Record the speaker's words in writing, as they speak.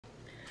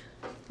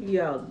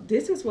Yo,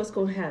 this is what's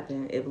gonna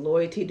happen if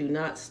Loyalty do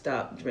not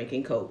stop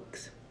drinking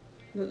cokes.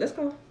 Let's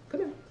go. Come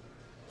here.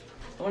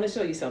 I want to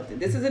show you something.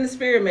 This is an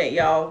experiment,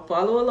 y'all.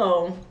 Follow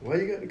along. Why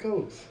you got the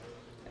coats?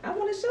 I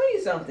want to show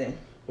you something.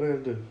 What I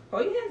gotta do?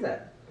 Hold your hands out.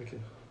 Okay.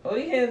 Hold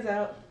your hands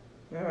out.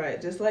 All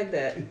right, just like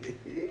that.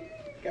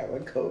 Got my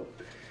coat.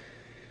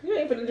 You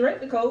ain't finna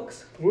drink the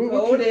cokes. What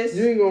Hold you, this.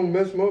 You ain't gonna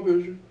mess them up,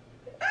 is you?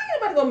 I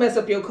ain't about to go mess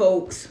up your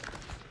cokes.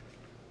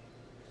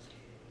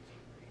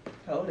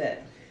 Hold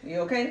that. You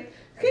okay?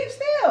 Keep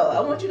still. I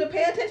want you to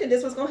pay attention. This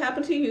is what's gonna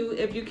happen to you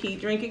if you keep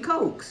drinking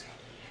cokes.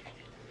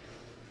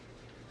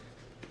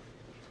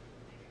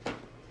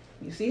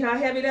 You see how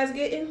heavy that's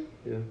getting?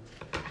 Yeah.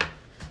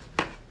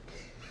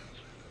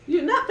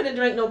 You're not finna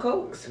drink no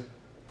cokes.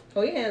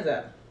 Hold your hands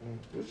up.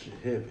 What's your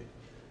heavy?